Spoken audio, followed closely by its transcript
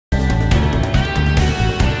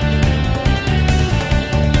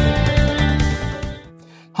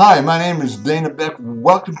Hi, my name is Beck.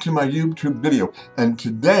 Welcome to my YouTube video. And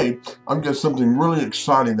today, I've got something really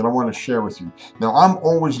exciting that I want to share with you. Now, I'm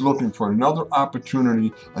always looking for another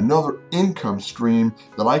opportunity, another income stream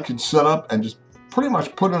that I could set up and just pretty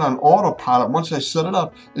much put it on autopilot. Once I set it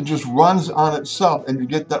up, it just runs on itself and you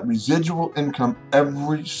get that residual income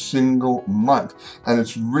every single month. And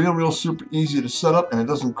it's real super easy to set up and it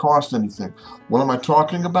doesn't cost anything. What am I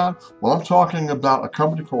talking about? Well, I'm talking about a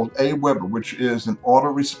company called AWeber, which is an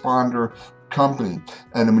autoresponder company.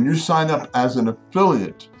 And when you sign up as an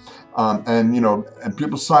affiliate, and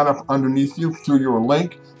people sign up underneath you through your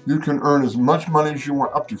link, you can earn as much money as you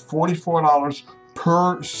want, up to $44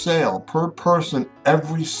 per sale, per person,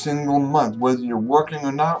 every single month. Whether you're working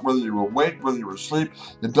or not, whether you're awake, whether you're asleep,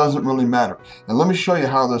 it doesn't really matter. And let me show you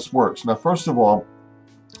how this works. Now, first of all,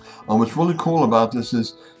 what's really cool about this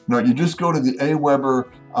is, you just go to the AWeber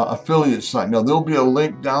affiliate site. Now, there'll be a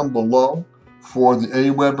link down below for the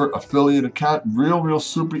AWeber affiliate account. Real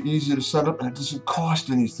super easy to set up, and it doesn't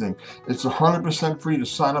cost anything. It's 100% free to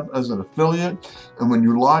sign up as an affiliate. And when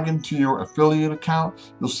you log into your affiliate account,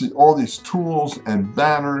 you'll see all these tools and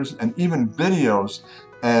banners and even videos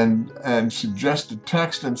and suggested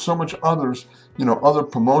text and so much others, other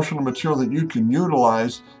promotional material that you can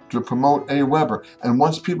utilize to promote AWeber. And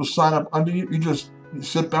once people sign up under you, you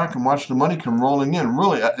sit back and watch the money come rolling in.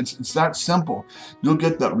 Really, it's that simple. You'll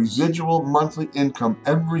get that residual monthly income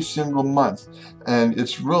every single month. And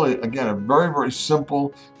it's really, again, a very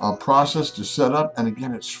simple process to set up. And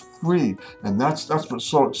again, it's free. And that's what's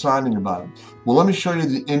so exciting about it. Well, let me show you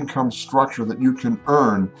the income structure that you can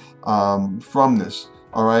earn from this.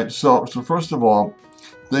 All right. So first of all,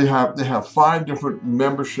 they have 5 different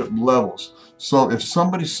membership levels. So if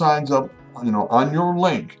somebody signs up on your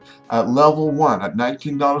link at level 1 at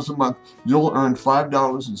 $19 a month, you'll earn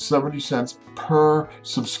 $5.70 per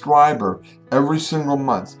subscriber every single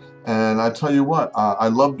month. And I tell you what, I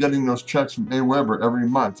love getting those checks from AWeber every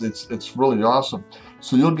month. It's really awesome.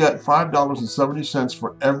 So you'll get $5.70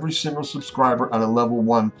 for every single subscriber at a level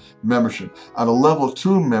 1 membership. At a level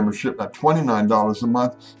 2 membership at $29 a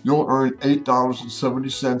month, you'll earn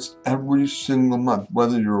 $8.70 every single month,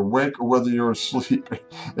 whether you're awake or whether you're asleep.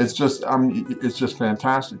 It's just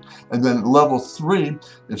fantastic. And then level 3,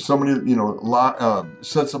 if somebody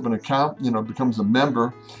sets up an account, becomes a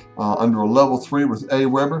member under a level 3 with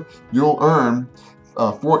AWeber, you'll earn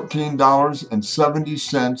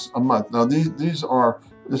 $14.70 a month. Now this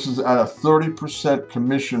is at a 30%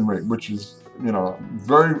 commission rate, which is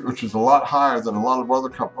which is a lot higher than a lot of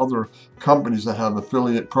other companies that have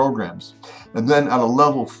affiliate programs. And then at a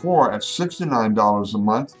level 4 at $69 a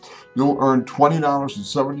month, you'll earn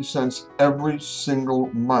 $20.70 every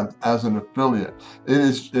single month as an affiliate. It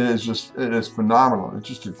is phenomenal. It's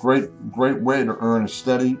just a great way to earn a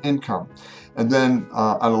steady income. And then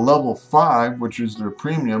at a level 5, which is their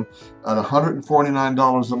premium, at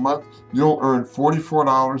 $149 a month, you'll earn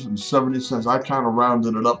 $44.70. I kind of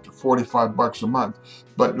rounded it up to 45 bucks a month,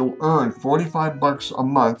 but you'll earn 45 bucks a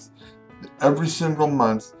month every single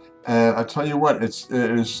month. And I tell you what, it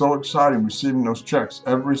is so exciting receiving those checks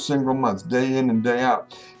every single month, day in and day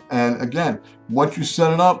out. And again, once you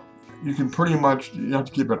set it up, you can pretty much, you have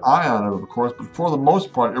to keep an eye on it, of course, but for the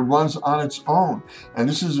most part, it runs on its own. And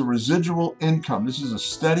this is a residual income. This is a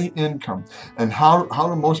steady income. And how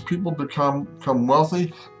do most people become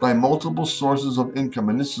wealthy? By multiple sources of income.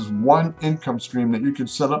 And this is one income stream that you can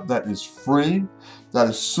set up that is free, that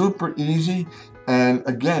is super easy. And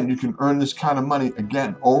again, you can earn this kind of money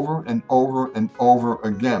again, over and over and over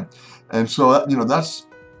again. And so, this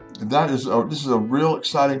is a real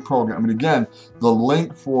exciting program. I mean, again, the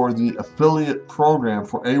link for the affiliate program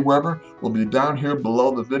for AWeber will be down here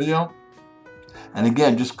below the video. And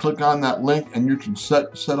again, just click on that link and you can set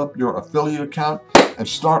up your affiliate account and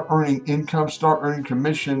start earning income, start earning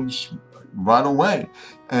commissions right away.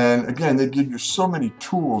 And again, they give you so many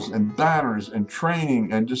tools and banners and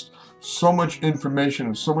training and just so much information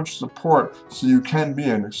and so much support so you can be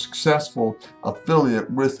a successful affiliate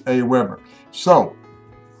with AWeber. So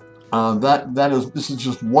this is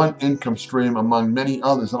just one income stream among many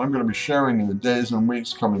others that I'm going to be sharing in the days and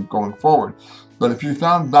weeks going forward. But if you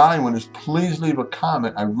found value in this, please leave a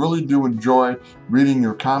comment. I really do enjoy reading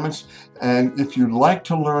your comments. And if you'd like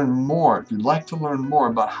to learn more,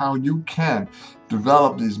 about how you can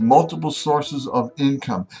develop these multiple sources of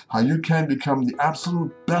income, how you can become the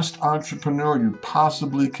absolute best entrepreneur you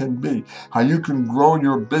possibly can be, how you can grow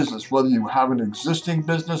your business, whether you have an existing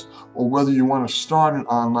business or whether you want to start an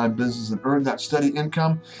online business and earn that steady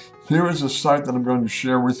income, here is a site that I'm going to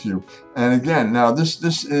share with you. And again, now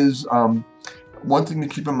this is one thing to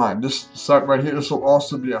keep in mind, this site right here, this will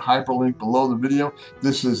also be a hyperlink below the video.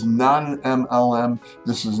 This is not an MLM.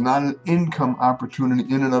 This is not an income opportunity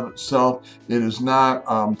in and of itself. It is not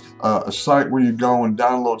a site where you go and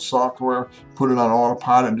download software, put it on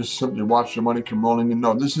autopilot, and just simply watch the money come rolling in.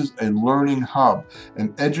 No, this is a learning hub,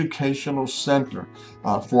 an educational center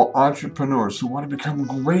for entrepreneurs who want to become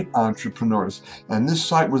great entrepreneurs. And this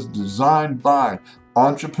site was designed by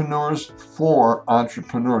entrepreneurs for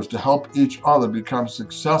entrepreneurs to help each other become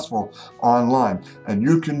successful online, and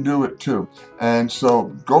you can do it too. And so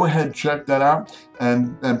go ahead, check that out,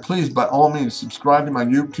 and please, by all means, subscribe to my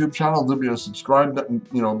YouTube channel. There'll be a subscribe button,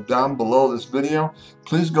 down below this video.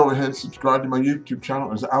 Please go ahead and subscribe to my YouTube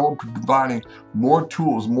channel, as I will be providing more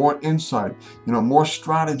tools, more insight, more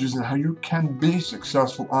strategies on how you can be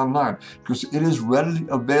successful online, because it is readily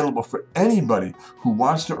available for anybody who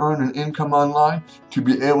wants to earn an income online to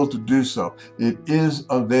be able to do so. It is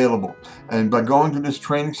available. And by going to this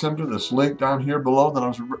training center, this link down here below that I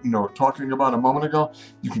was talking about a moment ago,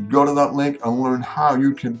 you can go to that link and learn how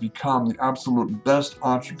you can become the absolute best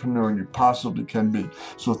entrepreneur you possibly can be.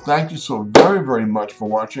 So thank you so very, very much for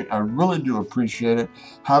watching. I really do appreciate it.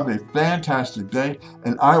 Have a fantastic day,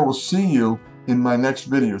 and I will see you in my next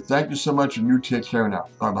video. Thank you so much, and you take care now.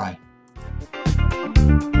 Bye-bye.